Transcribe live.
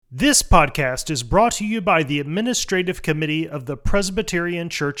This podcast is brought to you by the Administrative Committee of the Presbyterian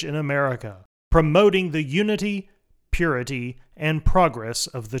Church in America, promoting the unity, purity, and progress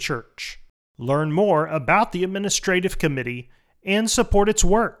of the Church. Learn more about the Administrative Committee and support its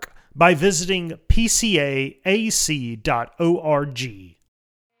work by visiting pcaac.org.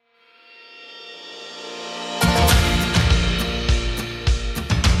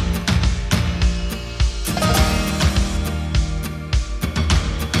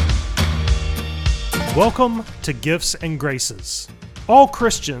 Welcome to Gifts and Graces. All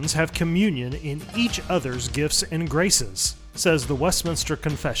Christians have communion in each other's gifts and graces, says the Westminster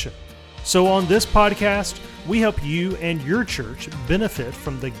Confession. So on this podcast, we help you and your church benefit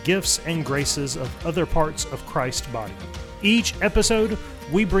from the gifts and graces of other parts of Christ's body. Each episode,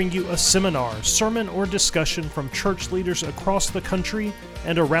 we bring you a seminar, sermon, or discussion from church leaders across the country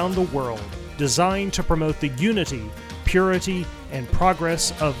and around the world, designed to promote the unity, purity, and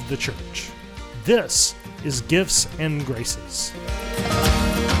progress of the church. This is Gifts and Graces.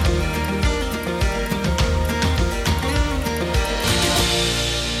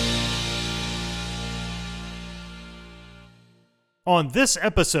 On this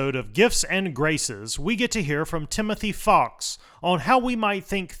episode of Gifts and Graces, we get to hear from Timothy Fox on how we might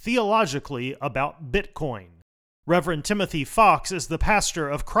think theologically about Bitcoin. Reverend Timothy Fox is the pastor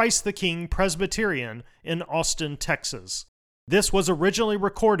of Christ the King Presbyterian in Austin, Texas. This was originally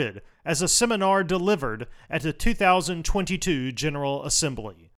recorded as a seminar delivered at the 2022 General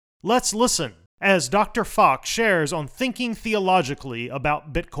Assembly. Let's listen as Dr. Fox shares on thinking theologically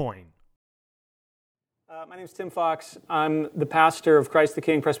about Bitcoin. My name is Tim Fox. I'm the pastor of Christ the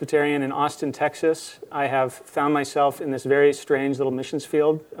King Presbyterian in Austin, Texas. I have found myself in this very strange little missions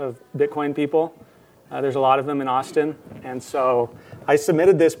field of Bitcoin people. There's a lot of them in Austin, and so I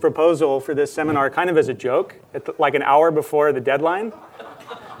submitted this proposal for this seminar kind of as a joke, like an hour before the deadline.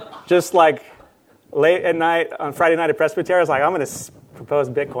 Just like late at night, on Friday night at Presbyterian, I was like, I'm going to propose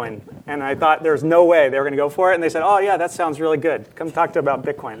Bitcoin. And I thought there's no way they were going to go for it, and they said, oh yeah, that sounds really good. Come talk to about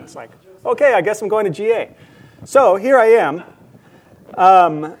Bitcoin. It's like, okay, I guess I'm going to GA. So here I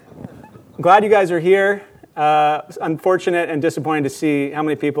am. Glad you guys are here. Unfortunate and disappointed to see how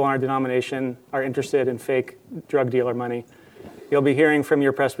many people in our denomination are interested in fake drug dealer money. You'll be hearing from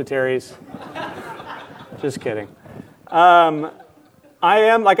your presbyteries. Just kidding. I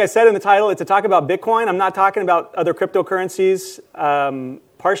am, like I said in the title, it's a talk about Bitcoin. I'm not talking about other cryptocurrencies,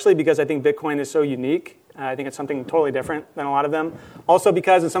 partially because I think Bitcoin is so unique. I think it's something totally different than a lot of them. Also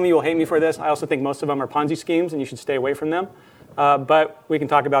because, and some of you will hate me for this, I also think most of them are Ponzi schemes and you should stay away from them. But we can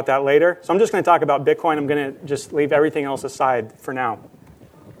talk about that later. So I'm just going to talk about Bitcoin. I'm going to just leave everything else aside for now.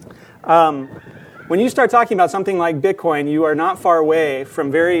 When you start talking about something like Bitcoin, you are not far away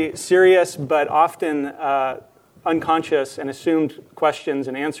from very serious but often unconscious and assumed questions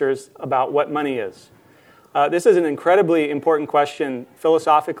and answers about what money is. This is an incredibly important question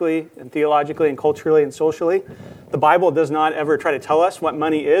philosophically and theologically and culturally and socially. The Bible does not ever try to tell us what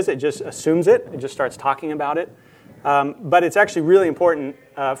money is. It just assumes it. It just starts talking about it. But it's actually really important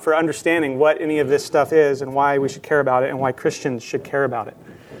for understanding what any of this stuff is and why we should care about it and why Christians should care about it.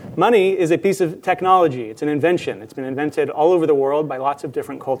 Money is a piece of technology. It's an invention. It's been invented all over the world by lots of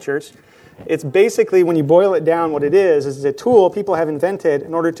different cultures. It's basically, when you boil it down, what it is a tool people have invented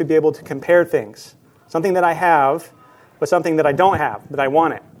in order to be able to compare things. Something that I have with something that I don't have, but I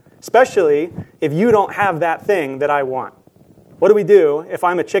want it. Especially if you don't have that thing that I want. What do we do if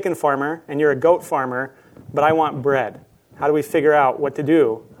I'm a chicken farmer and you're a goat farmer, but I want bread? How do we figure out what to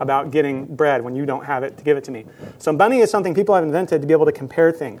do about getting bread when you don't have it to give it to me? So money is something people have invented to be able to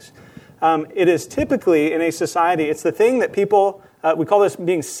compare things. It is typically in a society, it's the thing that people, we call this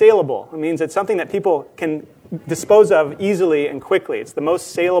being saleable. It means it's something that people can dispose of easily and quickly. It's the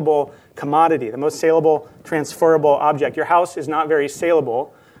most saleable commodity, the most saleable transferable object. Your house is not very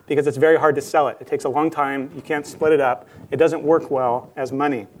saleable because it's very hard to sell it. It takes a long time. You can't split it up. It doesn't work well as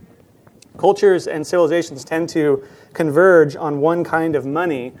money. Cultures and civilizations tend to converge on one kind of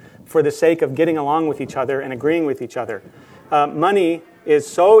money for the sake of getting along with each other and agreeing with each other. Money is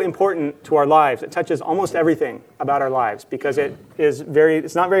so important to our lives. It touches almost everything about our lives because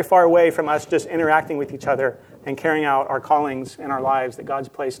it's not very far away from us just interacting with each other and carrying out our callings and our lives that God's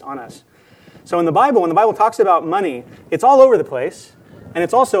placed on us. So in the Bible, when the Bible talks about money, it's all over the place. And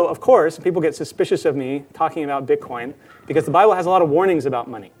it's also, of course, people get suspicious of me talking about Bitcoin because the Bible has a lot of warnings about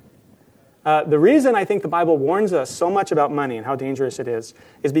money. The reason I think the Bible warns us so much about money and how dangerous it is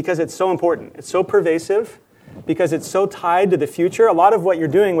because it's so important. It's so pervasive because it's so tied to the future. A lot of what you're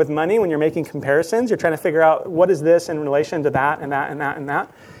doing with money when you're making comparisons, you're trying to figure out what is this in relation to that and that and that and that.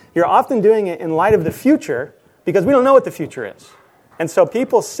 You're often doing it in light of the future because we don't know what the future is. And so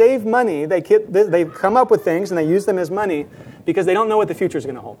people save money. They come up with things and they use them as money because they don't know what the future is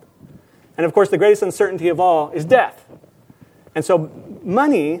going to hold. And of course, the greatest uncertainty of all is death. And so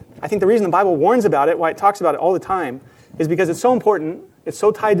money, I think the reason the Bible warns about it, why it talks about it all the time, is because it's so important, it's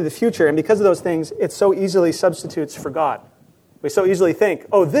so tied to the future, and because of those things, it so easily substitutes for God. We so easily think,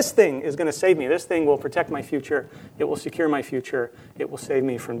 oh, this thing is going to save me. This thing will protect my future. It will secure my future. It will save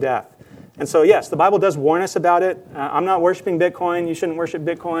me from death. And so, yes, the Bible does warn us about it. I'm not worshiping Bitcoin. You shouldn't worship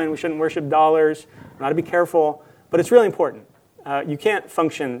Bitcoin. We shouldn't worship dollars. We're not to be careful. But it's really important. You can't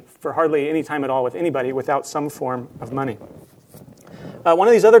function for hardly any time at all with anybody without some form of money. One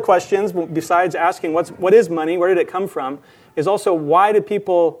of these other questions, besides asking what is money, where did it come from, is also why do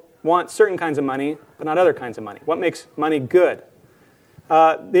people want certain kinds of money but not other kinds of money? What makes money good?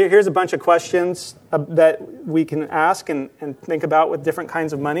 Here's a bunch of questions that we can ask and think about with different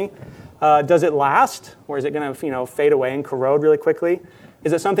kinds of money. Does it last, or is it going to fade away and corrode really quickly?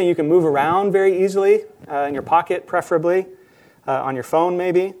 Is it something you can move around very easily, in your pocket preferably, on your phone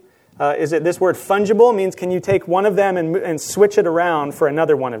maybe? Is it this word fungible means can you take one of them and switch it around for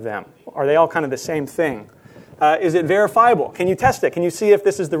another one of them? Are they all kind of the same thing? Is it verifiable? Can you test it? Can you see if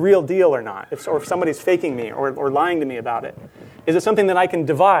this is the real deal or not? Or if somebody's faking me or lying to me about it? Is it something that I can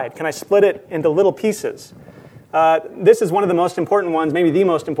divide? Can I split it into little pieces? This is one of the most important ones, maybe the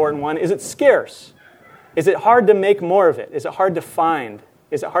most important one. Is it scarce? Is it hard to make more of it? Is it hard to find?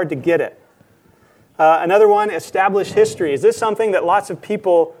 Is it hard to get it? Another one, established history. Is this something that lots of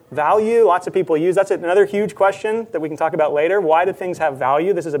people value, lots of people use? That's another huge question that we can talk about later. Why do things have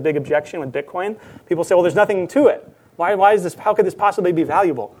value? This is a big objection with Bitcoin. People say, well, there's nothing to it. Why is this? How could this possibly be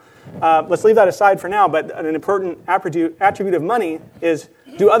valuable? Let's leave that aside for now, but an important attribute of money is,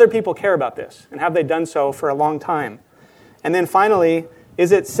 do other people care about this? And have they done so for a long time? And then finally,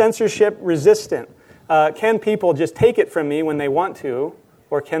 is it censorship resistant? Can people just take it from me when they want to,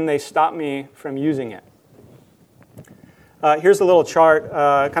 or can they stop me from using it? Here's a little chart,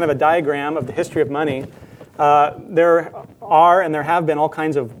 kind of a diagram of the history of money. There are and there have been all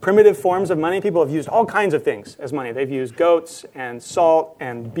kinds of primitive forms of money. People have used all kinds of things as money. They've used goats and salt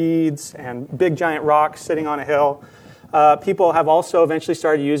and beads and big giant rocks sitting on a hill. People have also eventually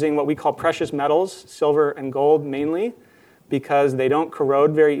started using what we call precious metals, silver and gold mainly, because they don't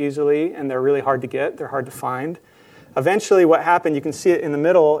corrode very easily and they're really hard to get. They're hard to find. Eventually what happened, you can see it in the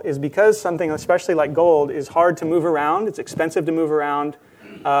middle, is because something especially like gold is hard to move around, it's expensive to move around,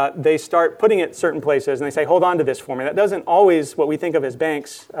 they start putting it certain places and they say, hold on to this for me. That doesn't always, what we think of as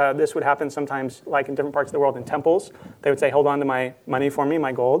banks, this would happen sometimes like in different parts of the world in temples. They would say, hold on to my money for me,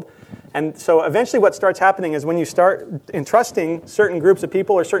 my gold. And so eventually what starts happening is when you start entrusting certain groups of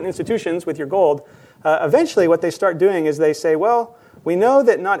people or certain institutions with your gold, eventually what they start doing is they say, well, we know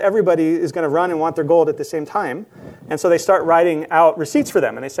that not everybody is going to run and want their gold at the same time. And so they start writing out receipts for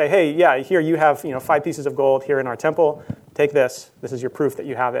them. And they say, hey, yeah, here you have 5 pieces of gold here in our temple. Take this. This is your proof that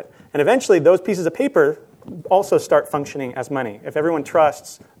you have it. And eventually those pieces of paper also start functioning as money. If everyone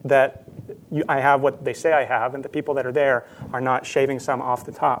trusts that I have what they say I have and the people that are there are not shaving some off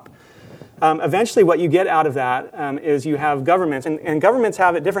the top. Eventually what you get out of that is you have governments. And governments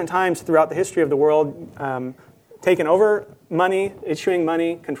have at different times throughout the history of the world taken over money, issuing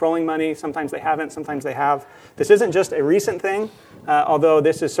money, controlling money. Sometimes they haven't, sometimes they have. This isn't just a recent thing, although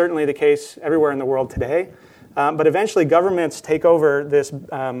this is certainly the case everywhere in the world today. But eventually governments take over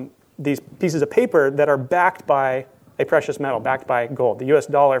these pieces of paper that are backed by a precious metal, backed by gold. The US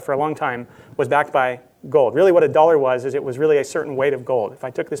dollar for a long time was backed by gold. Really what a dollar was is it was really a certain weight of gold. If I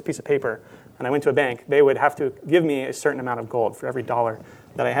took this piece of paper and I went to a bank, they would have to give me a certain amount of gold for every dollar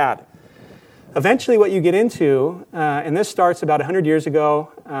that I had. Eventually what you get into, and this starts about 100 years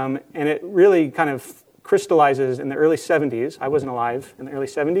ago, and it really kind of crystallizes in the early 70s. I wasn't alive in the early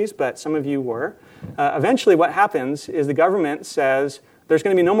 70s, but some of you were. Eventually what happens is the government says, there's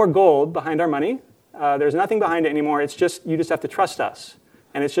going to be no more gold behind our money. There's nothing behind it anymore. It's just, you just have to trust us.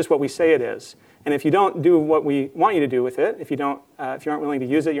 And it's just what we say it is. And if you don't do what we want you to do with it, if you aren't willing to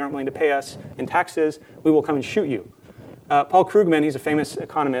use it, you aren't willing to pay us in taxes, we will come and shoot you. Paul Krugman, he's a famous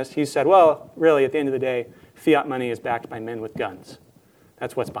economist, he said, well, really, at the end of the day, fiat money is backed by men with guns.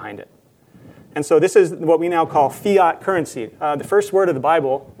 That's what's behind it. And so this is what we now call fiat currency. The first word of the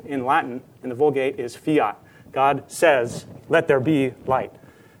Bible in Latin, in the Vulgate, is fiat. God says, let there be light.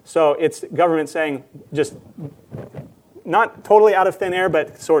 So it's government saying, just not totally out of thin air,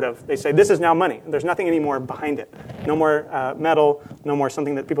 but sort of. They say, this is now money. There's nothing anymore behind it. No more metal, no more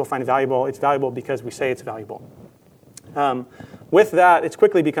something that people find valuable. It's valuable because we say it's valuable. With that, it's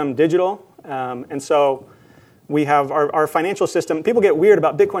quickly become digital. And so we have our financial system. People get weird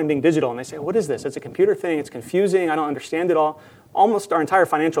about Bitcoin being digital, and they say, what is this? It's a computer thing. It's confusing. I don't understand it all. almost our entire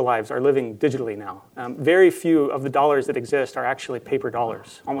financial lives are living digitally now. Very few of the dollars that exist are actually paper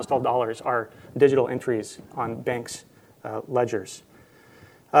dollars. Almost all dollars are digital entries on banks' ledgers.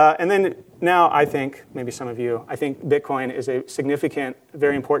 And then now I think, maybe some of you, I think Bitcoin is a significant,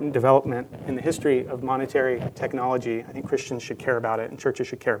 very important development in the history of monetary technology. I think Christians should care about it and churches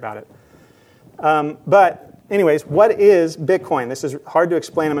should care about it. But anyways, what is Bitcoin? This is hard to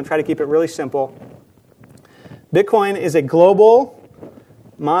explain. I'm going to try to keep it really simple. Bitcoin is a global,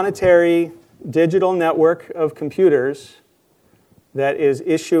 monetary, digital network of computers that is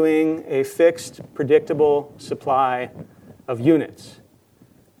issuing a fixed, predictable supply of units.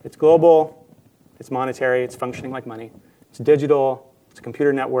 It's global, it's monetary, it's functioning like money. It's digital, it's a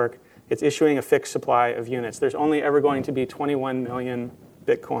computer network. It's issuing a fixed supply of units. There's only ever going to be 21 million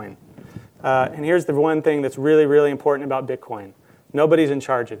Bitcoin. And here's the one thing that's really, really important about Bitcoin. Nobody's in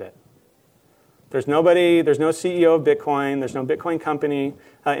charge of it. There's no CEO of Bitcoin. There's no Bitcoin company.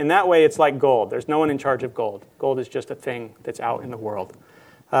 In that way, it's like gold. There's no one in charge of gold. Gold is just a thing that's out in the world.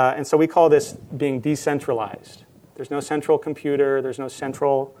 And so we call this being decentralized. There's no central computer. There's no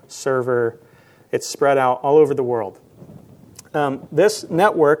central server. It's spread out all over the world. This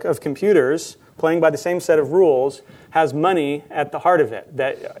network of computers, playing by the same set of rules, has money at the heart of it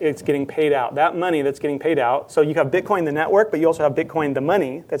that it's getting paid out. That money that's getting paid out, so you have Bitcoin the network, but you also have Bitcoin the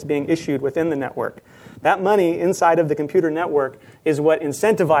money that's being issued within the network. That money inside of the computer network is what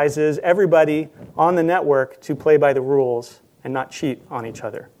incentivizes everybody on the network to play by the rules and not cheat on each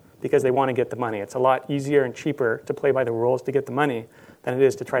other because they want to get the money. It's a lot easier and cheaper to play by the rules to get the money than it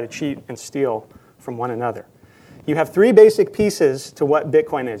is to try to cheat and steal from one another. You have three basic pieces to what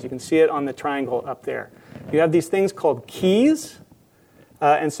Bitcoin is. You can see it on the triangle up there. You have these things called keys.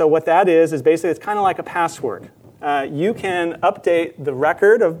 And so what that is basically it's kind of like a password. You can update the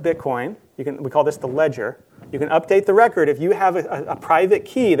record of Bitcoin. We call this the ledger. You can update the record if you have a private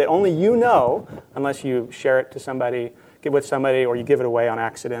key that only you know, unless you share it to somebody, get with somebody, or you give it away on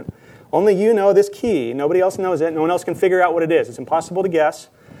accident. Only you know this key. Nobody else knows it. No one else can figure out what it is. It's impossible to guess.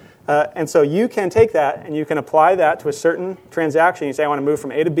 And so you can take that and you can apply that to a certain transaction. You say, I want to move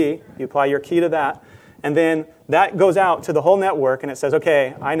from A to B. You apply your key to that. And then that goes out to the whole network and it says,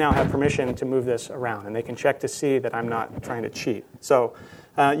 okay, I now have permission to move this around. And they can check to see that I'm not trying to cheat. So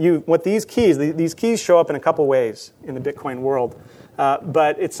what these keys show up in a couple ways in the Bitcoin world.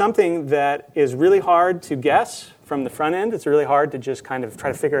 But it's something that is really hard to guess from the front end. It's really hard to just kind of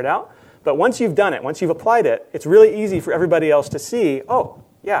try to figure it out. But once you've done it, once you've applied it, it's really easy for everybody else to see, oh,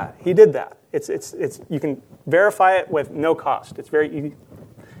 yeah, he did that. You can verify it with no cost. It's very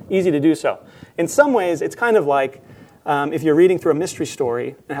easy to do so. In some ways, it's kind of like if you're reading through a mystery story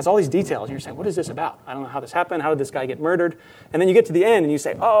and it has all these details, and you're saying, what is this about? I don't know how this happened. How did this guy get murdered? And then you get to the end and you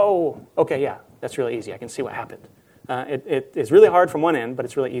say, oh, okay, yeah, that's really easy. I can see what happened. It is really hard from one end, but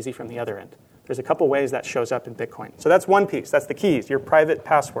it's really easy from the other end. There's a couple ways that shows up in Bitcoin. So that's one piece. That's the keys, your private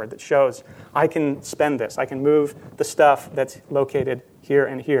password that shows I can spend this. I can move the stuff that's located here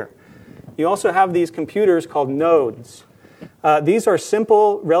and here. You also have these computers called nodes. These are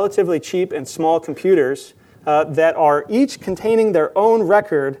simple, relatively cheap, and small computers that are each containing their own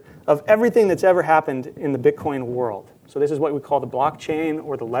record of everything that's ever happened in the Bitcoin world. So this is what we call the blockchain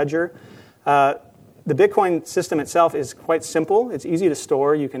or the ledger. The Bitcoin system itself is quite simple. It's easy to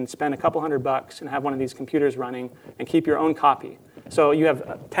store. You can spend a couple $100 and have one of these computers running and keep your own copy. So you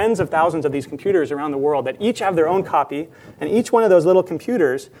have tens of thousands of these computers around the world that each have their own copy, and each one of those little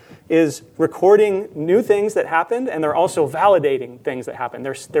computers is recording new things that happened, and they're also validating things that happened.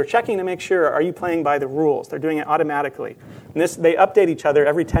 They're checking to make sure, are you playing by the rules? They're doing it automatically. And they update each other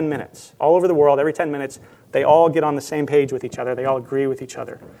every 10 minutes. All over the world, every 10 minutes, they all get on the same page with each other. They all agree with each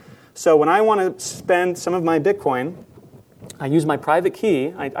other. So when I want to spend some of my Bitcoin, I use my private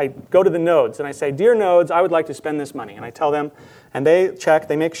key. I go to the nodes and I say, dear nodes, I would like to spend this money. And I tell them, and they check,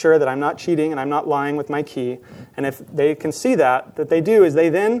 they make sure that I'm not cheating and I'm not lying with my key. And if they can see that, what they do is they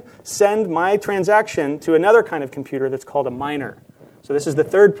then send my transaction to another kind of computer that's called a miner. So this is the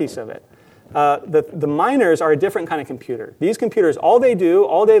third piece of it. The miners are a different kind of computer. These computers, all they do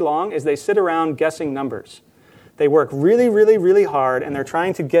all day long is they sit around guessing numbers. They work really, really, really hard, and they're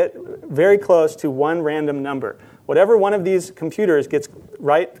trying to get very close to one random number. Whatever one of these computers gets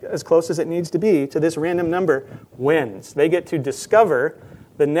right as close as it needs to be to this random number wins. They get to discover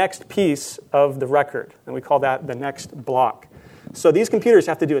the next piece of the record, and we call that the next block. So these computers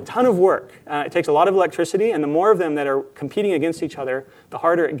have to do a ton of work. It takes a lot of electricity, and the more of them that are competing against each other, the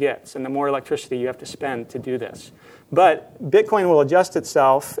harder it gets, and the more electricity you have to spend to do this. But Bitcoin will adjust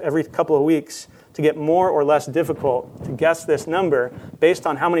itself every couple of weeks to get more or less difficult to guess this number based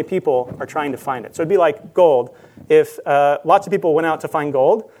on how many people are trying to find it. So it'd be like gold. If lots of people went out to find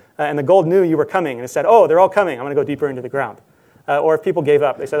gold, and the gold knew you were coming, and it said, oh, they're all coming, I'm going to go deeper into the ground. Or if people gave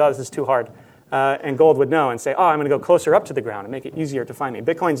up, they said, oh, this is too hard. And gold would know and say, oh, I'm going to go closer up to the ground and make it easier to find me.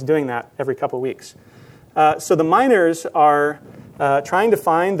 Bitcoin's doing that every couple of weeks. So the miners are trying to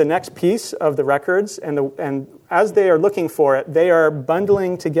find the next piece of the records, and as they are looking for it, they are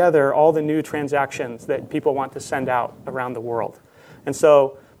bundling together all the new transactions that people want to send out around the world. And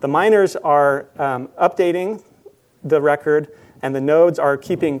so the miners are updating the record, and the nodes are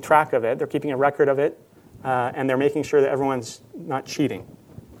keeping track of it. They're keeping a record of it, and they're making sure that everyone's not cheating.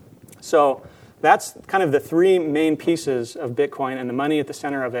 So that's kind of the three main pieces of Bitcoin, and the money at the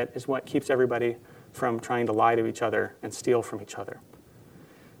center of it is what keeps everybody from trying to lie to each other and steal from each other.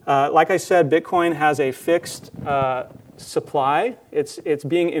 Like I said, Bitcoin has a fixed supply. It's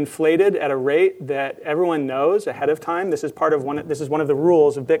being inflated at a rate that everyone knows ahead of time. This is one of the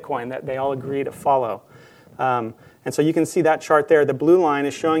rules of Bitcoin that they all agree to follow. And so you can see that chart there. The blue line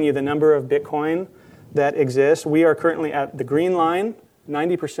is showing you the number of Bitcoin that exists. We are currently at the green line.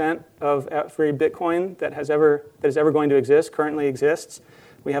 90% of every Bitcoin that is ever going to exist currently exists.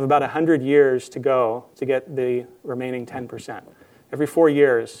 We have about 100 years to go to get the remaining 10%. Every 4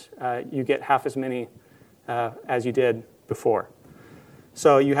 years, you get half as many as you did before.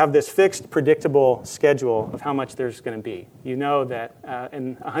 So you have this fixed, predictable schedule of how much there's going to be. You know that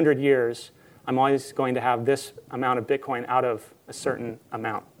in 100 years, I'm always going to have this amount of Bitcoin out of a certain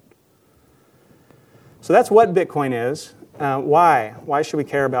amount. So that's what Bitcoin is. Why? Why should we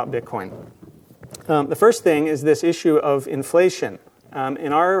care about Bitcoin? The first thing is this issue of inflation.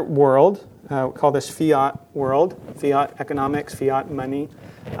 In our world, we call this fiat world, fiat economics, fiat money.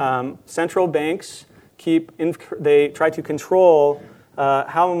 Central banks they try to control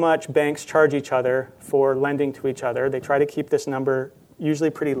how much banks charge each other for lending to each other. They try to keep this number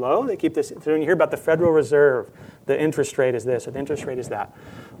usually pretty low. They keep this. So when you hear about the Federal Reserve, the interest rate is this or the interest rate is that.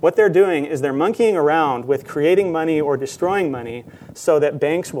 What they're doing is they're monkeying around with creating money or destroying money so that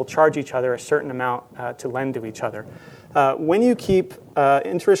banks will charge each other a certain amount to lend to each other. When you keep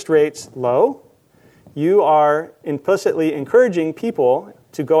interest rates low, you are implicitly encouraging people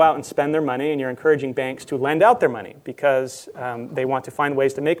to go out and spend their money, and you're encouraging banks to lend out their money because they want to find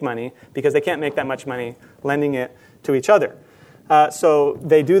ways to make money because they can't make that much money lending it to each other. So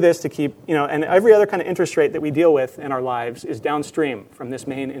they do this to keep, and every other kind of interest rate that we deal with in our lives is downstream from this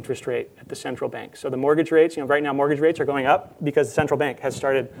main interest rate at the central bank. So the mortgage rates, right now mortgage rates are going up because the central bank has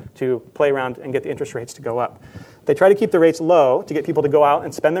started to play around and get the interest rates to go up. They try to keep the rates low to get people to go out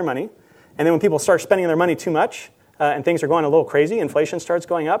and spend their money. And then when people start spending their money too much and things are going a little crazy, inflation starts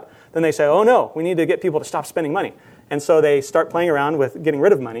going up, then they say, oh no, we need to get people to stop spending money. And so they start playing around with getting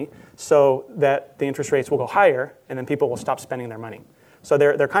rid of money so that the interest rates will go higher and then people will stop spending their money. So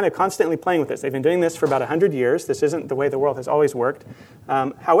they're kind of constantly playing with this. They've been doing this for about 100 years. This isn't the way the world has always worked.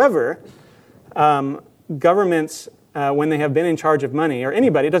 However, governments, when they have been in charge of money, or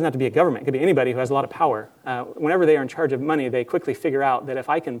anybody, it doesn't have to be a government, it could be anybody who has a lot of power, whenever they are in charge of money, they quickly figure out that if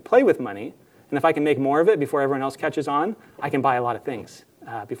I can play with money, and if I can make more of it before everyone else catches on, I can buy a lot of things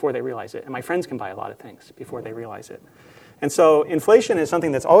before they realize it. And my friends can buy a lot of things before they realize it. And so inflation is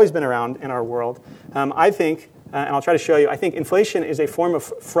something that's always been around in our world. I think, and I'll try to show you, I think inflation is a form of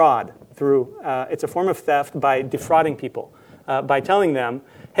fraud it's a form of theft by defrauding people, by telling them,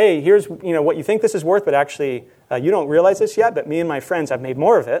 hey, here's what you think this is worth, but actually you don't realize this yet, but me and my friends have made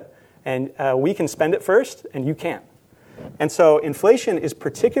more of it, and we can spend it first, and you can't. And so inflation is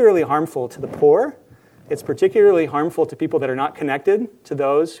particularly harmful to the poor. It's particularly harmful to people that are not connected to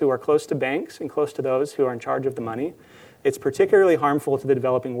those who are close to banks and close to those who are in charge of the money. It's particularly harmful to the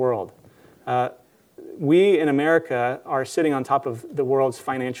developing world. We in America are sitting on top of the world's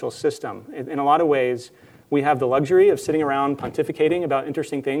financial system. In a lot of ways, we have the luxury of sitting around pontificating about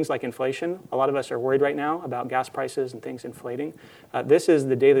interesting things like inflation. A lot of us are worried right now about gas prices and things inflating. This is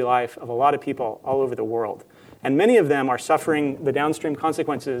the daily life of a lot of people all over the world. And many of them are suffering the downstream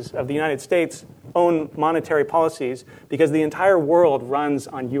consequences of the United States' own monetary policies because the entire world runs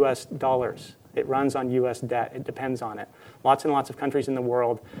on U.S. dollars. It runs on U.S. debt. It depends on it. Lots and lots of countries in the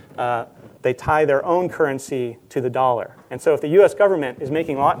world, they tie their own currency to the dollar. And so if the U.S. government is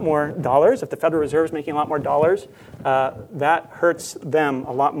making a lot more dollars, if the Federal Reserve is making a lot more dollars, that hurts them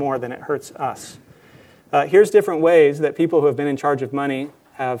a lot more than it hurts us. Here's different ways that people who have been in charge of money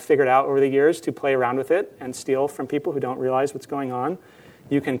have figured out over the years to play around with it and steal from people who don't realize what's going on.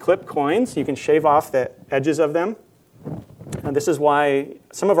 You can clip coins. You can shave off the edges of them. And this is why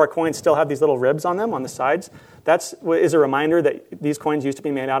some of our coins still have these little ribs on them on the sides. That is a reminder that these coins used to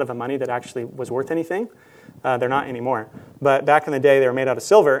be made out of a money that actually was worth anything. They're not anymore. But back in the day, they were made out of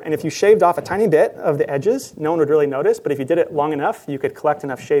silver. And if you shaved off a tiny bit of the edges, no one would really notice. But if you did it long enough, you could collect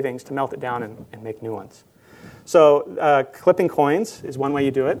enough shavings to melt it down and make new ones. So clipping coins is one way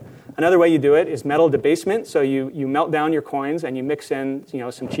you do it. Another way you do it is metal debasement. So you melt down your coins and you mix in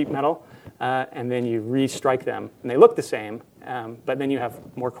some cheap metal, and then you re-strike them. And they look the same, but then you have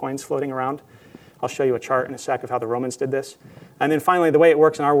more coins floating around. I'll show you a chart in a sec of how the Romans did this. And then finally, the way it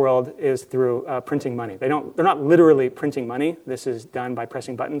works in our world is through printing money. They're not literally printing money. This is done by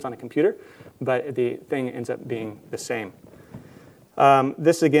pressing buttons on a computer, but the thing ends up being the same.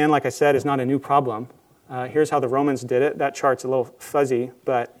 This, again, like I said, is not a new problem. Here's how the Romans did it. That chart's a little fuzzy,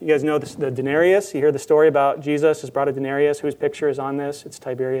 but you guys know the denarius. You hear the story about Jesus has brought a denarius. Whose picture is on this? It's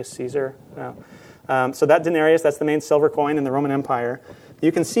Tiberius Caesar. So that denarius, that's the main silver coin in the Roman Empire.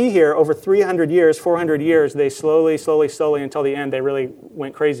 You can see here, over 300 years, 400 years, they slowly, until the end, they really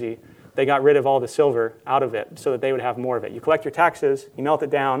went crazy. They got rid of all the silver out of it so that they would have more of it. You collect your taxes, you melt it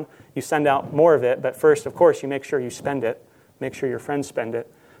down, you send out more of it, but first, of course, you make sure you spend it. Make sure your friends spend it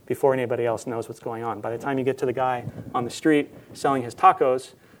before anybody else knows what's going on. By the time you get to the guy on the street selling his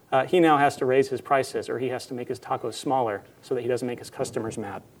tacos, he now has to raise his prices, or he has to make his tacos smaller so that he doesn't make his customers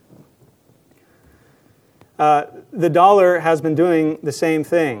mad. The dollar has been doing the same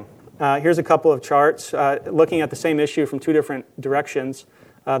thing. Here's a couple of charts looking at the same issue from two different directions.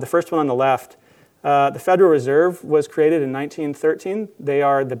 The first one on the left, the Federal Reserve was created in 1913. They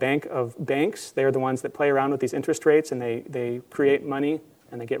are the bank of banks. They are the ones that play around with these interest rates, and they create money,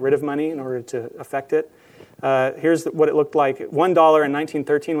 and they get rid of money in order to affect it. Here's what it looked like. $1 in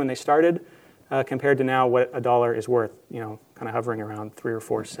 1913 when they started, compared to now what a dollar is worth, kind of hovering around 3 or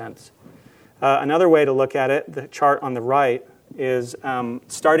 4 cents. Another way to look at it, the chart on the right, is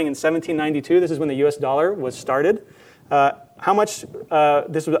starting in 1792. This is when the U.S. dollar was started. How much? Think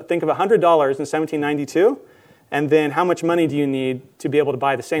of $100 in 1792, and then how much money do you need to be able to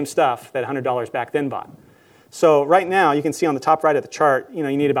buy the same stuff that $100 back then bought? So right now, you can see on the top right of the chart, you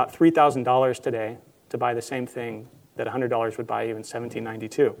need about $3,000 today to buy the same thing that $100 would buy you in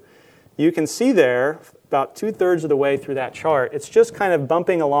 1792. You can see there, about 2/3 of the way through that chart, it's just kind of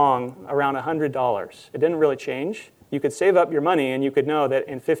bumping along around $100. It didn't really change. You could save up your money, and you could know that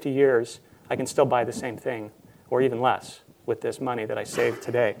in 50 years, I can still buy the same thing, or even less, with this money that I saved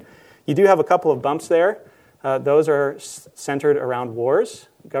today. You do have a couple of bumps there. Those are centered around wars.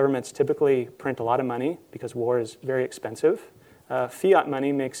 Governments typically print a lot of money because war is very expensive. Fiat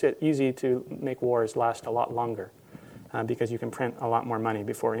money makes it easy to make wars last a lot longer because you can print a lot more money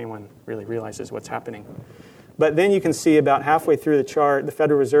before anyone really realizes what's happening. But then you can see about halfway through the chart, the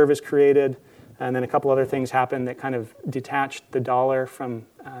Federal Reserve is created, and then a couple other things happen that kind of detached the dollar from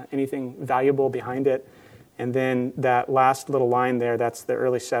anything valuable behind it. And then that last little line there, that's the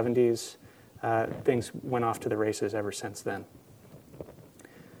early 70s. Things went off to the races ever since then.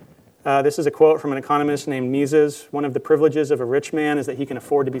 This is a quote from an economist named Mises. One of the privileges of a rich man is that he can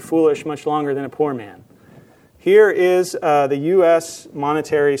afford to be foolish much longer than a poor man. Here is the U.S.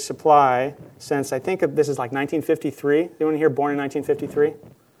 monetary supply since, I think this is like 1953. Anyone here born in 1953?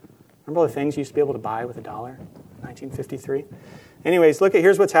 Remember all the things you used to be able to buy with $1? 1953. Anyways,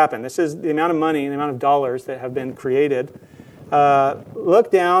 here's what's happened. This is the amount of money and the amount of dollars that have been created. Look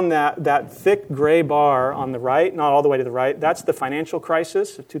down that thick gray bar on the right, not all the way to the right. That's the financial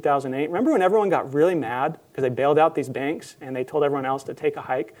crisis of 2008. Remember when everyone got really mad because they bailed out these banks and they told everyone else to take a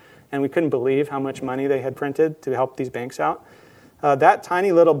hike, and we couldn't believe how much money they had printed to help these banks out? That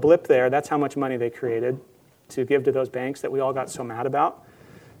tiny little blip there, that's how much money they created to give to those banks that we all got so mad about.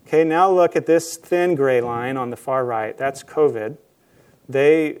 Okay, now look at this thin gray line on the far right. That's COVID.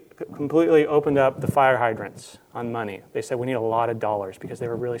 They completely opened up the fire hydrants on money. They said we need a lot of dollars because they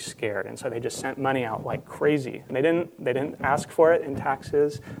were really scared, and so they just sent money out like crazy. And they didn't ask for it in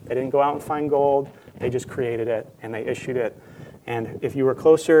taxes. They didn't go out and find gold. They just created it and they issued it. And if you were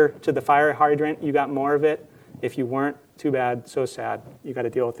closer to the fire hydrant, you got more of it. If you weren't, too bad, so sad. You got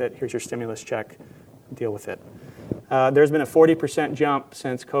to deal with it. Here's your stimulus check. Deal with it. There's been a 40% jump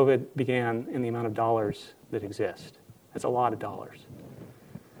since COVID began in the amount of dollars that exist. That's a lot of dollars.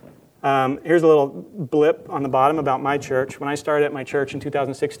 Here's a little blip on the bottom about my church. When I started at my church in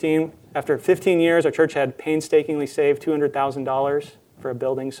 2016, after 15 years, our church had painstakingly saved $200,000 for a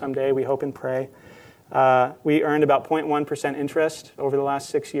building someday, we hope and pray. We earned about 0.1% interest over the last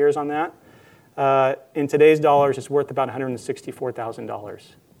 6 years on that. In today's dollars, it's worth about $164,000.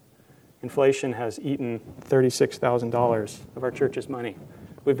 Inflation has eaten $36,000 of our church's money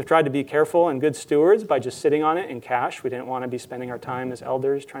We've tried to be careful and good stewards by just sitting on it in cash. We didn't want to be spending our time as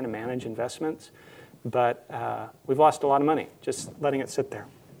elders trying to manage investments. But we've lost a lot of money just letting it sit there.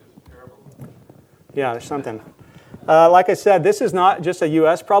 Yeah, there's something. Like I said, this is not just a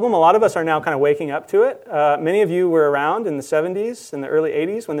U.S. problem. A lot of us are now kind of waking up to it. Many of you were around in the 70s and the early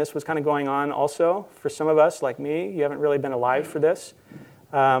 80s when this was kind of going on also. For some of us, like me, you haven't really been alive for this.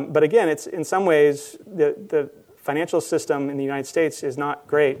 But again, it's in some ways, the financial system in the United States is not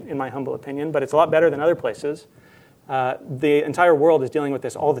great, in my humble opinion, but it's a lot better than other places. The entire world is dealing with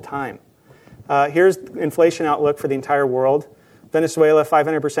this all the time. Here's the inflation outlook for the entire world. Venezuela,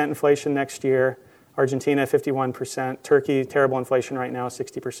 500% inflation next year. Argentina, 51%. Turkey, terrible inflation right now,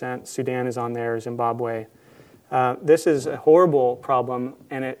 60%. Sudan is on there. Zimbabwe. This is a horrible problem,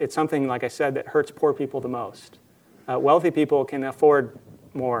 and it's something, like I said, that hurts poor people the most. Wealthy people can afford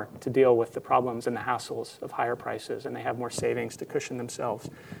more to deal with the problems and the hassles of higher prices, and they have more savings to cushion themselves.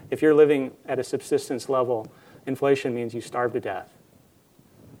 If you're living at a subsistence level, inflation means you starve to death.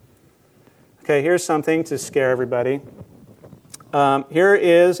 Okay, here's something to scare everybody. Here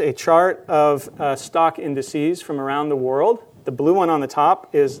is a chart of stock indices from around the world. The blue one on the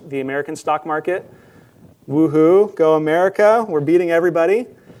top is the American stock market. Woohoo, go America, we're beating everybody.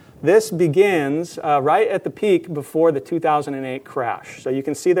 This begins right at the peak before the 2008 crash. So you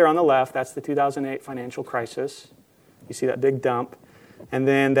can see there on the left, that's the 2008 financial crisis. You see that big dump. And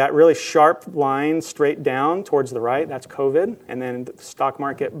then that really sharp line straight down towards the right, that's COVID. And then the stock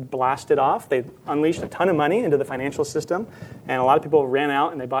market blasted off. They unleashed a ton of money into the financial system. And a lot of people ran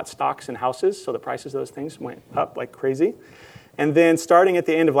out and they bought stocks and houses. So the prices of those things went up like crazy. And then starting at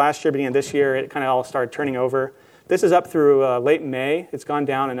the end of last year, beginning of this year, it kind of all started turning over. This is up through late May. It's gone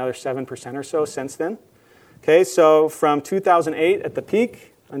down another 7% or so since then. Okay, so from 2008 at the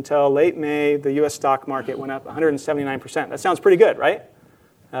peak until late May, the U.S. stock market went up 179%. That sounds pretty good, right?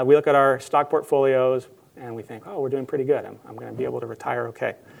 We look at our stock portfolios and we think, oh, we're doing pretty good. I'm going to be able to retire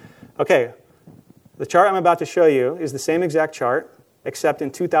okay. Okay, the chart I'm about to show you is the same exact chart, except in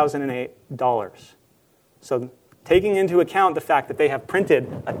 2008 dollars. So taking into account the fact that they have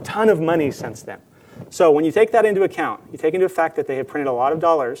printed a ton of money since then. So when you take that into account, you take into the fact that they have printed a lot of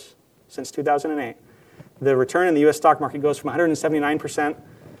dollars since 2008, the return in the U.S. stock market goes from 179%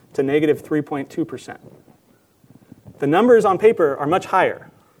 to negative 3.2%. The numbers on paper are much higher,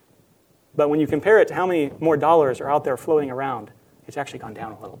 but when you compare it to how many more dollars are out there floating around, it's actually gone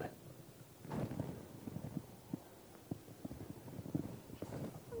down a little bit.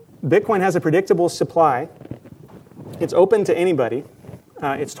 Bitcoin has a predictable supply. It's open to anybody.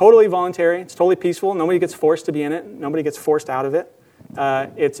 It's totally voluntary. It's totally peaceful. Nobody gets forced to be in it. Nobody gets forced out of it.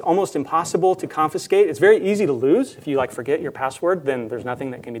 It's almost impossible to confiscate. It's very easy to lose. If you forget your password, then there's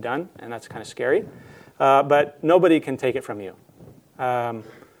nothing that can be done, and that's kind of scary. But nobody can take it from you.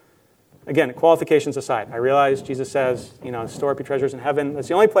 Again, qualifications aside, I realize Jesus says, store up your treasures in heaven. That's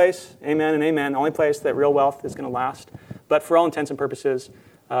the only place, amen and amen, only place that real wealth is going to last. But for all intents and purposes,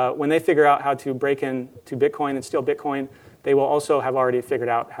 when they figure out how to break into Bitcoin and steal Bitcoin, they will also have already figured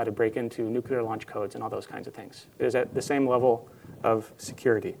out how to break into nuclear launch codes and all those kinds of things. It is at the same level of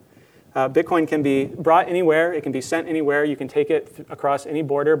security. Bitcoin can be brought anywhere. It can be sent anywhere. You can take it across any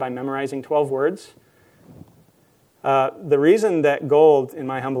border by memorizing 12 words. The reason that gold, in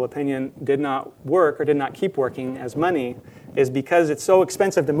my humble opinion, did not work or did not keep working as money is because it's so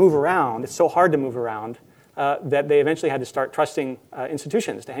expensive to move around. It's so hard to move around that they eventually had to start trusting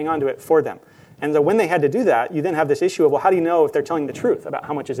institutions to hang on to it for them. And so when they had to do that, you then have this issue of, well, how do you know if they're telling the truth about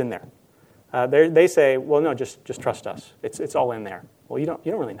how much is in there? They say, well, no, just trust us. It's all in there. Well, you don't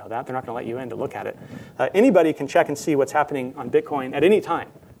really know that. They're not going to let you in to look at it. Anybody can check and see what's happening on Bitcoin at any time.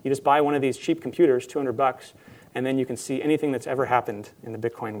 You just buy one of these cheap computers, $200, and then you can see anything that's ever happened in the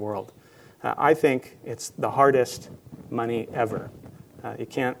Bitcoin world. I think it's the hardest money ever. You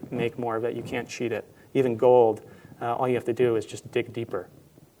can't make more of it. You can't cheat it. Even gold, all you have to do is just dig deeper.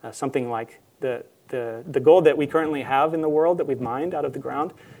 Something like the gold that we currently have in the world that we've mined out of the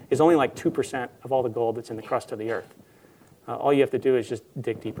ground is only 2% of all the gold that's in the crust of the earth. All you have to do is just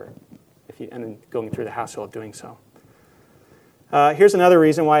dig deeper, and then going through the hassle of doing so. Here's another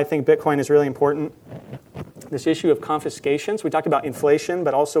reason why I think Bitcoin is really important. This issue of confiscations. We talked about inflation,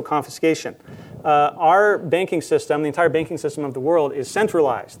 but also confiscation. Our banking system, the entire banking system of the world, is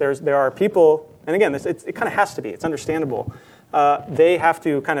centralized. There are people, and again, it kind of has to be. It's understandable. They have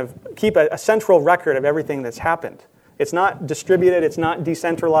to kind of keep a central record of everything that's happened. It's not distributed. It's not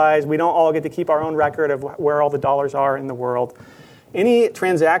decentralized. We don't all get to keep our own record of where all the dollars are in the world. Any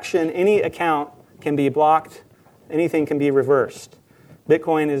transaction, any account can be blocked. Anything can be reversed.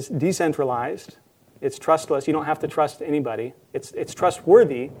 Bitcoin is decentralized. It's trustless. You don't have to trust anybody. It's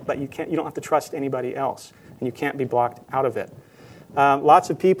trustworthy, but you don't have to trust anybody else, and you can't be blocked out of it. Lots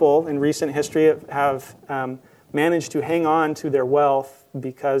of people in recent history have managed to hang on to their wealth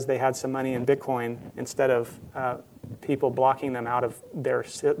because they had some money in Bitcoin instead of people blocking them out of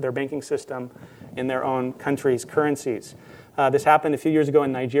their banking system in their own country's currencies. This happened a few years ago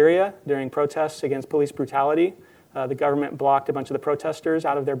in Nigeria during protests against police brutality. The government blocked a bunch of the protesters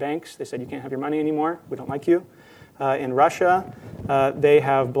out of their banks. They said, you can't have your money anymore. We don't like you. In Russia, they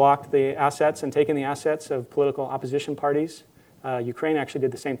have blocked the assets and taken the assets of political opposition parties. Ukraine actually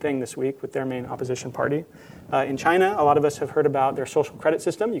did the same thing this week with their main opposition party. In China, a lot of us have heard about their social credit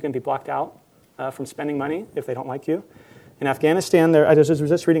system. You can be blocked out from spending money if they don't like you. In Afghanistan, I was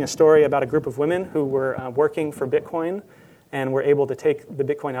just reading a story about a group of women who were working for Bitcoin and were able to take the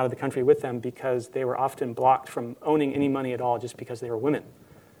Bitcoin out of the country with them because they were often blocked from owning any money at all just because they were women.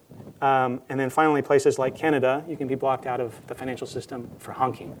 And then finally, places like Canada, you can be blocked out of the financial system for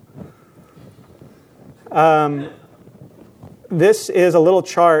honking. This is a little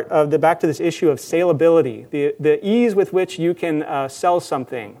chart of back to this issue of salability, the ease with which you can sell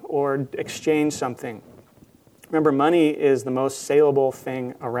something or exchange something. Remember, money is the most saleable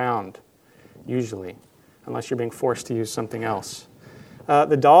thing around, usually, unless you're being forced to use something else.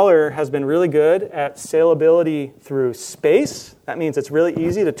 The dollar has been really good at salability through space. That means it's really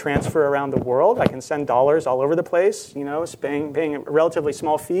easy to transfer around the world. I can send dollars all over the place, paying a relatively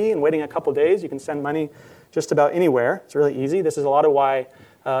small fee and waiting a couple days. You can send money just about anywhere. It's really easy. This is a lot of why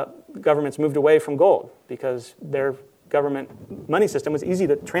governments moved away from gold, because their government money system was easy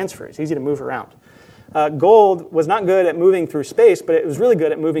to transfer. It's easy to move around. Gold was not good at moving through space, but it was really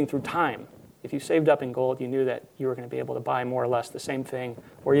good at moving through time. If you saved up in gold, you knew that you were going to be able to buy more or less the same thing,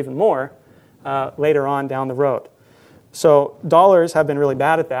 or even more, later on down the road. So dollars have been really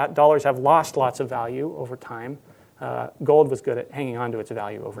bad at that. Dollars have lost lots of value over time. Gold was good at hanging on to its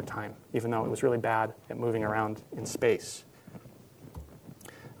value over time, even though it was really bad at moving around in space.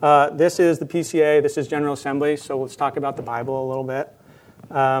 This is the PCA. This is General Assembly. So let's talk about the Bible a little bit.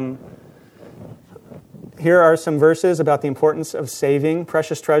 Here are some verses about the importance of saving.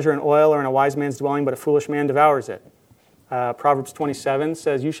 Precious treasure and oil are in a wise man's dwelling, but a foolish man devours it. Proverbs 27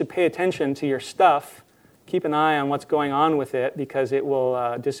 says you should pay attention to your stuff. Keep an eye on what's going on with it, because it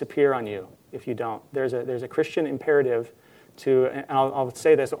will disappear on you if you don't. There's a Christian imperative to, and I'll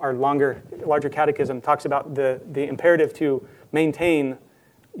say this, our larger catechism talks about the imperative to maintain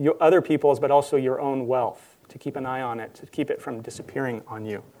other people's, but also your own wealth, to keep an eye on it, to keep it from disappearing on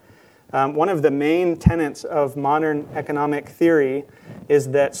you. One of the main tenets of modern economic theory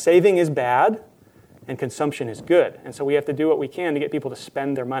is that saving is bad and consumption is good. And so we have to do what we can to get people to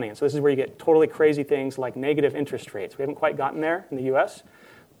spend their money. And so this is where you get totally crazy things like negative interest rates. We haven't quite gotten there in the US,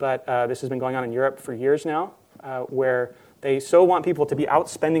 but this has been going on in Europe for years now, where they so want people to be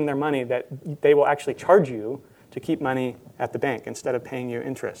outspending their money that they will actually charge you to keep money at the bank instead of paying you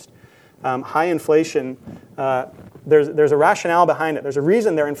interest. High inflation, there's a rationale behind it. There's a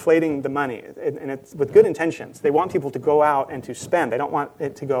reason they're inflating the money, and it's with good intentions. They want people to go out and to spend. They don't want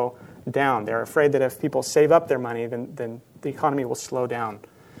it to go down. They're afraid that if people save up their money, then the economy will slow down.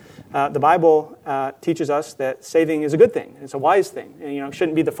 The Bible teaches us that saving is a good thing. It's a wise thing. And, it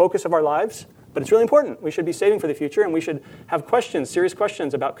shouldn't be the focus of our lives, but it's really important. We should be saving for the future, and we should have serious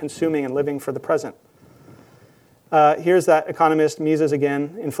questions about consuming and living for the present. Here's that economist, Mises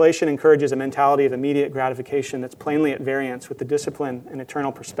again. Inflation encourages a mentality of immediate gratification that's plainly at variance with the discipline and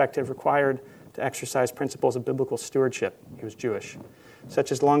eternal perspective required to exercise principles of biblical stewardship. He was Jewish,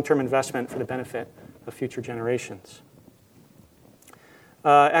 such as long-term investment for the benefit of future generations.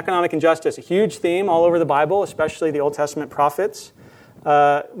 Economic injustice, a huge theme all over the Bible, especially the Old Testament prophets.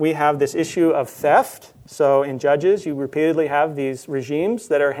 We have this issue of theft. So in Judges, you repeatedly have these regimes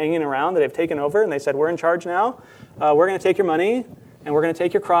that are hanging around that have taken over, and they said, we're in charge now. We're going to take your money, and we're going to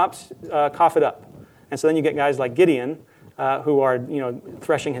take your crops, cough it up. And so then you get guys like Gideon, who are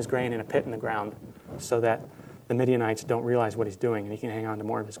threshing his grain in a pit in the ground so that the Midianites don't realize what he's doing, and he can hang on to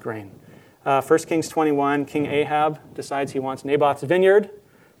more of his grain. 1 Kings 21, King Ahab decides he wants Naboth's vineyard,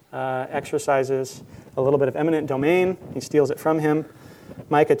 exercises a little bit of eminent domain. He steals it from him.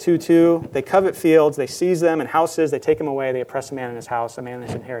 Micah 2:2, they covet fields, they seize them, and houses, they take them away, they oppress a man in his house, a man in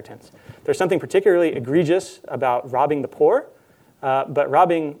his inheritance. There's something particularly egregious about robbing the poor, but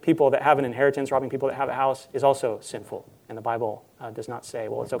robbing people that have an inheritance, robbing people that have a house is also sinful. And the Bible does not say,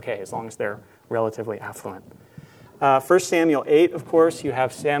 well, it's okay as long as they're relatively affluent. 1 Samuel 8, of course, you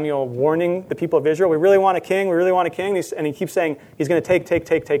have Samuel warning the people of Israel, we really want a king, we really want a king. And he keeps saying he's going to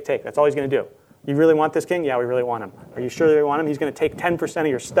take. That's all he's going to do. You really want this king? Yeah, we really want him. Are you sure that we want him? He's going to take 10% of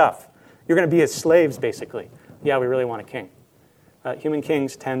your stuff. You're going to be his slaves, basically. Yeah, we really want a king. Human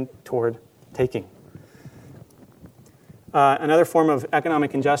kings tend toward taking. Another form of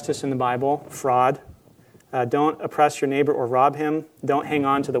economic injustice in the Bible, fraud. Don't oppress your neighbor or rob him. Don't hang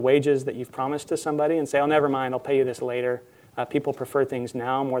on to the wages that you've promised to somebody and say, oh, never mind, I'll pay you this later. People prefer things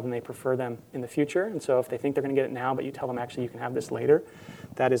now more than they prefer them in the future. And so if they think they're going to get it now, but you tell them, actually, you can have this later,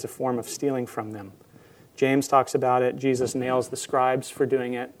 that is a form of stealing from them. James talks about it. Jesus nails the scribes for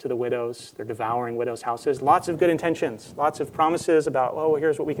doing it to the widows. They're devouring widows' houses. Lots of good intentions, lots of promises about, oh,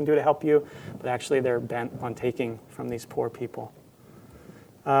 here's what we can do to help you. But actually, they're bent on taking from these poor people.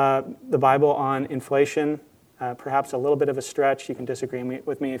 The Bible on inflation, perhaps a little bit of a stretch. You can disagree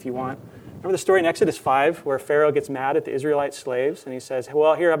with me if you want. Remember the story in Exodus 5 where Pharaoh gets mad at the Israelite slaves and he says,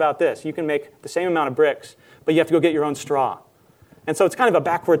 well, here, how about this? You can make the same amount of bricks, but you have to go get your own straw. And so it's kind of a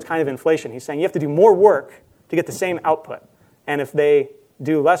backwards kind of inflation. He's saying you have to do more work to get the same output. And if they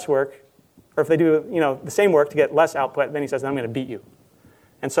do less work, or if they do the same work to get less output, then he says, then I'm going to beat you.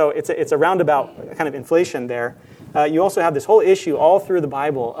 And so it's a roundabout kind of inflation there. You also have this whole issue all through the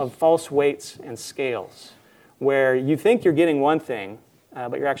Bible of false weights and scales, where you think you're getting one thing,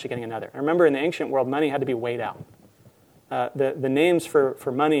 but you're actually getting another. I remember in the ancient world, money had to be weighed out. The names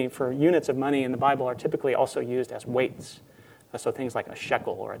for money, for units of money in the Bible are typically also used as weights. So things like a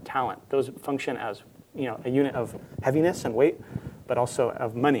shekel or a talent, those function as a unit of heaviness and weight, but also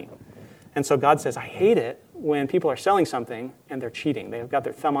of money. And so God says, I hate it when people are selling something and they're cheating. They've got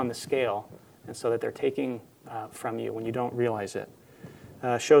their thumb on the scale, and so that they're taking from you when you don't realize it.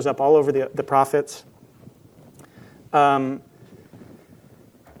 Shows up all over the prophets.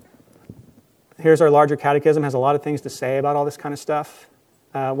 Here's our larger catechism. Has a lot of things to say about all this kind of stuff.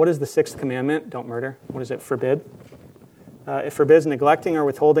 What is the sixth commandment? Don't murder. What does it forbid? It forbids neglecting or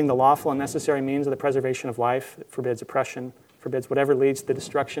withholding the lawful and necessary means of the preservation of life. It forbids oppression. Forbids whatever leads to the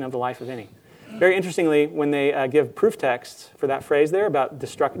destruction of the life of any. Very interestingly, when they give proof texts for that phrase there about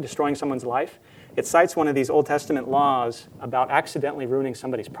destroying someone's life, it cites one of these Old Testament laws about accidentally ruining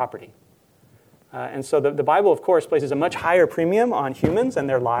somebody's property. And so the Bible, of course, places a much higher premium on humans and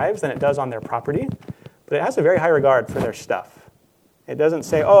their lives than it does on their property, but it has a very high regard for their stuff. It doesn't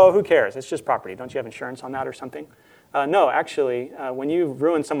say, oh, who cares? It's just property. Don't you have insurance on that or something? No, actually, when you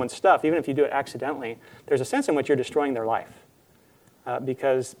ruin someone's stuff, even if you do it accidentally, there's a sense in which you're destroying their life.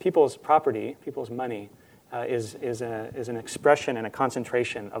 Because people's property, people's money, is an expression and a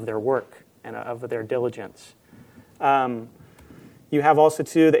concentration of their work and of their diligence. You have also,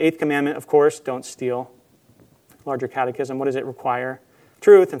 too, the eighth commandment, of course, don't steal. Larger catechism, what does it require?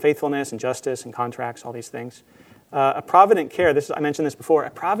 Truth and faithfulness and justice and contracts, all these things. A provident care, I mentioned this before, a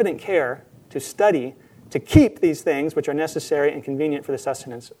provident care to study, to keep these things which are necessary and convenient for the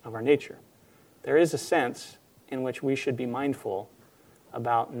sustenance of our nature. There is a sense in which we should be mindful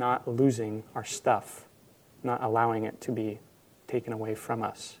about not losing our stuff, not allowing it to be taken away from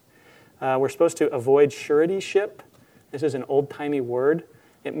us. We're supposed to avoid suretyship. This is an old-timey word.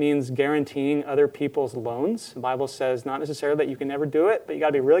 It means guaranteeing other people's loans. The Bible says not necessarily that you can never do it, but you got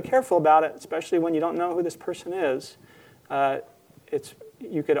to be really careful about it, especially when you don't know who this person is.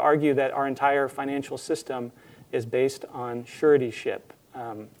 You could argue that our entire financial system is based on suretyship.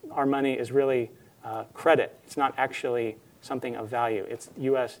 Our money is really credit. It's not actually something of value. It's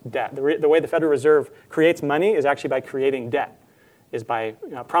U.S. debt. The way the Federal Reserve creates money is actually by creating debt, is by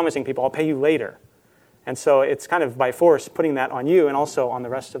promising people, I'll pay you later. And so it's kind of by force putting that on you and also on the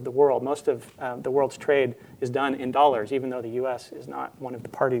rest of the world. Most of the world's trade is done in dollars, even though the U.S. is not one of the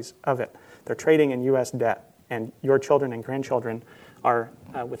parties of it. They're trading in U.S. debt, and your children and grandchildren are,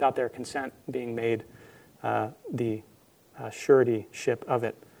 without their consent, being made the suretyship of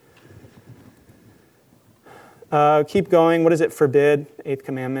it. Keep going. What does it forbid? Eighth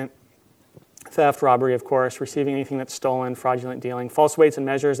commandment. Theft, robbery, of course, receiving anything that's stolen, fraudulent dealing, false weights and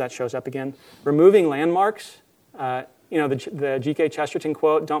measures, that shows up again. Removing landmarks. The G.K. Chesterton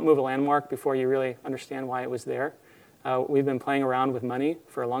quote, don't move a landmark before you really understand why it was there. We've been playing around with money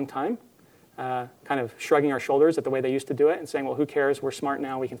for a long time, kind of shrugging our shoulders at the way they used to do it and saying, well, who cares? We're smart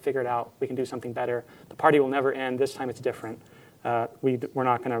now. We can figure it out. We can do something better. The party will never end. This time it's different. We're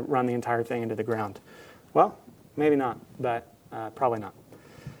not going to run the entire thing into the ground. Well, maybe not, but probably not.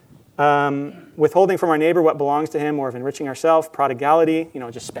 Withholding from our neighbor what belongs to him or of enriching ourselves, prodigality,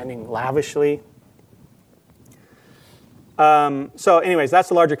 just spending lavishly. So anyways, that's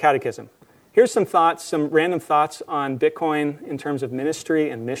the larger catechism. Here's some thoughts, some random thoughts on Bitcoin in terms of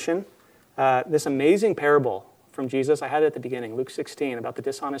ministry and mission. This amazing parable from Jesus, I had it at the beginning, Luke 16, about the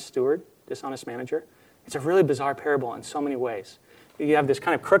dishonest steward, dishonest manager. It's a really bizarre parable in so many ways. You have this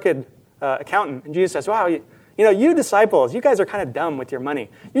kind of crooked accountant, and Jesus says, wow, You disciples, you guys are kind of dumb with your money.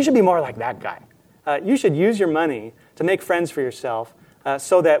 You should be more like that guy. You should use your money to make friends for yourself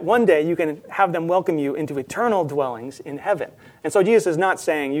so that one day you can have them welcome you into eternal dwellings in heaven. And so Jesus is not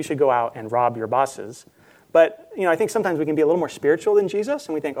saying you should go out and rob your bosses. But I think sometimes we can be a little more spiritual than Jesus,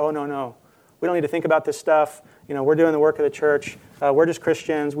 and we think, oh, no, we don't need to think about this stuff. We're doing the work of the church. We're just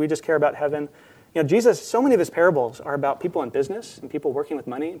Christians. We just care about heaven. Jesus, so many of his parables are about people in business and people working with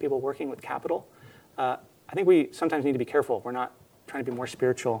money and people working with capital. I think we sometimes need to be careful. We're not trying to be more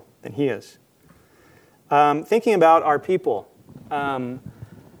spiritual than he is. Thinking about our people.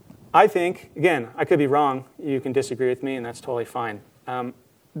 I think, again, I could be wrong. You can disagree with me, and that's totally fine.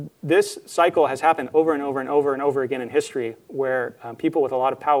 This cycle has happened over and over and over and over again in history where people with a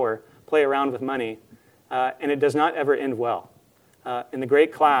lot of power play around with money, and it does not ever end well. In the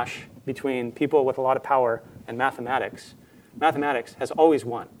great clash between people with a lot of power and mathematics has always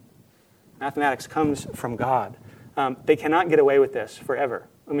won. Mathematics comes from God. They cannot get away with this forever.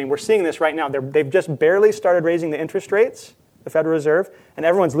 We're seeing this right now. They've just barely started raising the interest rates, the Federal Reserve, and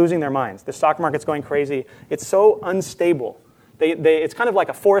everyone's losing their minds. The stock market's going crazy. It's so unstable. It's kind of like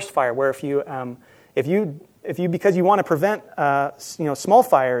a forest fire, where if you because you want to prevent small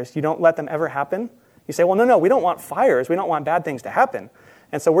fires, you don't let them ever happen. You say, well, no, we don't want fires. We don't want bad things to happen.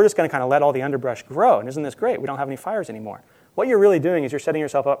 And so we're just going to kind of let all the underbrush grow. And isn't this great? We don't have any fires anymore. What you're really doing is you're setting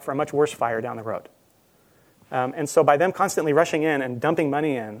yourself up for a much worse fire down the road. And so by them constantly rushing in and dumping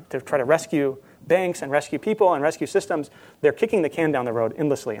money in to try to rescue banks and rescue people and rescue systems, they're kicking the can down the road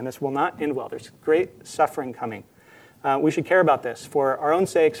endlessly. And this will not end well. There's great suffering coming. We should care about this for our own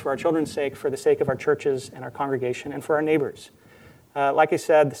sakes, for our children's sake, for the sake of our churches and our congregation, and for our neighbors. Like I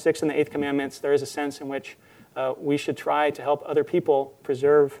said, the 6th and the 8th commandments, there is a sense in which we should try to help other people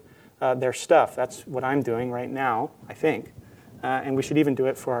preserve their stuff. That's what I'm doing right now, I think. And we should even do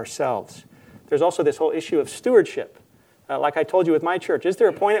it for ourselves. There's also this whole issue of stewardship. Like I told you with my church, is there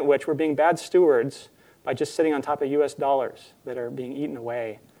a point at which we're being bad stewards by just sitting on top of U.S. dollars that are being eaten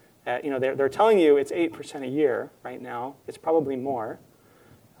away? They're telling you it's 8% a year right now. It's probably more.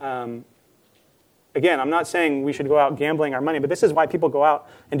 Again, I'm not saying we should go out gambling our money, but this is why people go out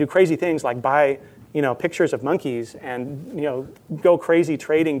and do crazy things like buy pictures of monkeys and go crazy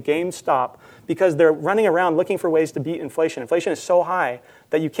trading GameStop, because they're running around looking for ways to beat inflation. Inflation is so high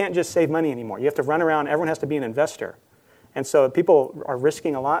that you can't just save money anymore. You have to run around. Everyone has to be an investor. And so people are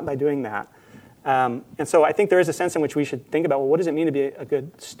risking a lot by doing that. And so I think there is a sense in which we should think about, well, what does it mean to be a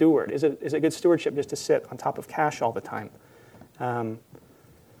good steward? Is it good stewardship just to sit on top of cash all the time?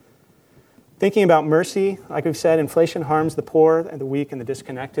 Thinking about mercy, like we've said, inflation harms the poor and the weak and the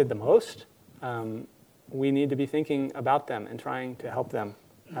disconnected the most. We need to be thinking about them and trying to help them.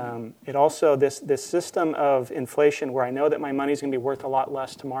 It also, this system of inflation where I know that my money is going to be worth a lot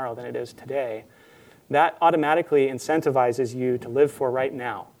less tomorrow than it is today, that automatically incentivizes you to live for right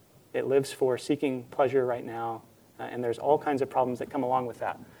now. It lives for seeking pleasure right now, and there's all kinds of problems that come along with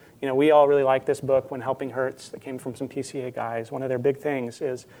that. We all really like this book, When Helping Hurts, that came from some PCA guys. One of their big things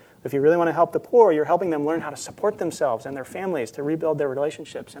is if you really want to help the poor, you're helping them learn how to support themselves and their families, to rebuild their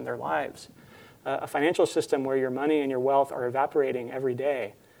relationships and their lives. A financial system where your money and your wealth are evaporating every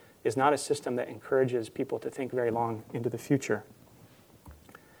day is not a system that encourages people to think very long into the future.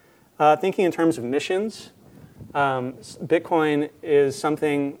 Thinking in terms of missions, Bitcoin is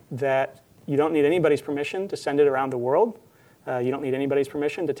something that you don't need anybody's permission to send it around the world. You don't need anybody's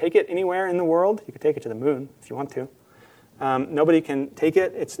permission to take it anywhere in the world. You could take it to the moon if you want to. Nobody can take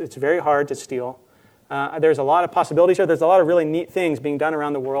it. It's very hard to steal. There's a lot of possibilities here. There's a lot of really neat things being done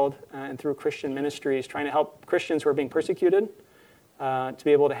around the world and through Christian ministries trying to help Christians who are being persecuted to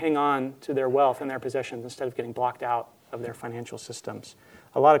be able to hang on to their wealth and their possessions instead of getting blocked out of their financial systems.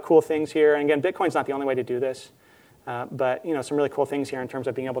 A lot of cool things here. And again, Bitcoin's not the only way to do this. But some really cool things here in terms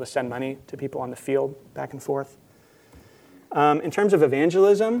of being able to send money to people on the field back and forth. In terms of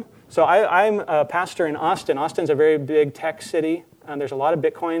evangelism, so I'm a pastor in Austin. Austin's a very big tech city. There's a lot of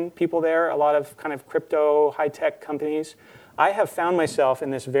Bitcoin people there, a lot of kind of crypto, high-tech companies. I have found myself in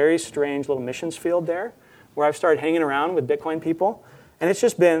this very strange little missions field there where I've started hanging around with Bitcoin people. And it's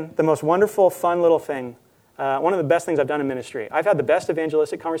just been the most wonderful, fun little thing. One of the best things I've done in ministry. I've had the best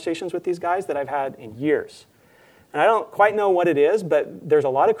evangelistic conversations with these guys that I've had in years. And I don't quite know what it is, but there's a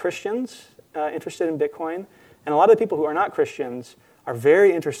lot of Christians interested in Bitcoin. And a lot of the people who are not Christians are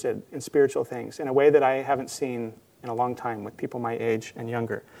very interested in spiritual things in a way that I haven't seen in a long time with people my age and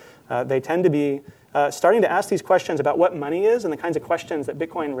younger. They tend to be starting to ask these questions about what money is and the kinds of questions that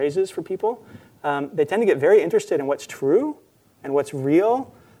Bitcoin raises for people. They tend to get very interested in what's true and what's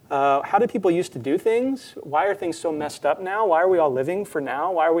real. How do people used to do things? Why are things so messed up now? Why are we all living for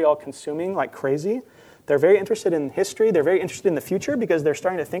now? Why are we all consuming like crazy? They're very interested in history. They're very interested in the future because they're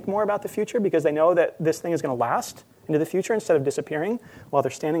starting to think more about the future because they know that this thing is going to last into the future instead of disappearing while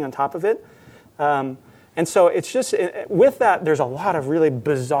they're standing on top of it. And so it's just, with that, there's a lot of really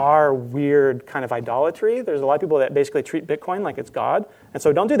bizarre, weird kind of idolatry. There's a lot of people that basically treat Bitcoin like it's God. And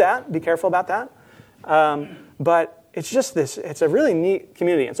so don't do that. Be careful about that. But it's just this, it's a really neat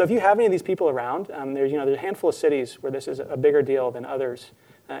community. And so if you have any of these people around, there's a handful of cities where this is a bigger deal than others.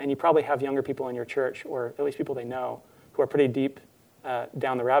 And you probably have younger people in your church, or at least people they know, who are pretty deep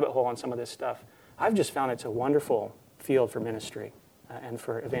down the rabbit hole on some of this stuff. I've just found it's a wonderful field for ministry and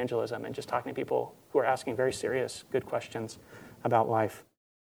for evangelism and just talking to people who are asking very serious, good questions about life.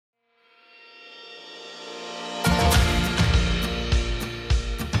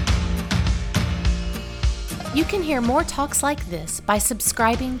 You can hear more talks like this by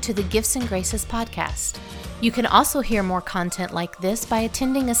subscribing to the Gifts and Graces podcast. You can also hear more content like this by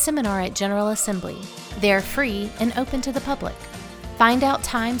attending a seminar at General Assembly. They are free and open to the public. Find out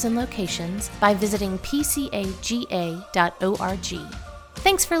times and locations by visiting pcaga.org.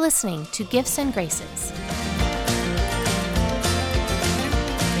 Thanks for listening to Gifts and Graces.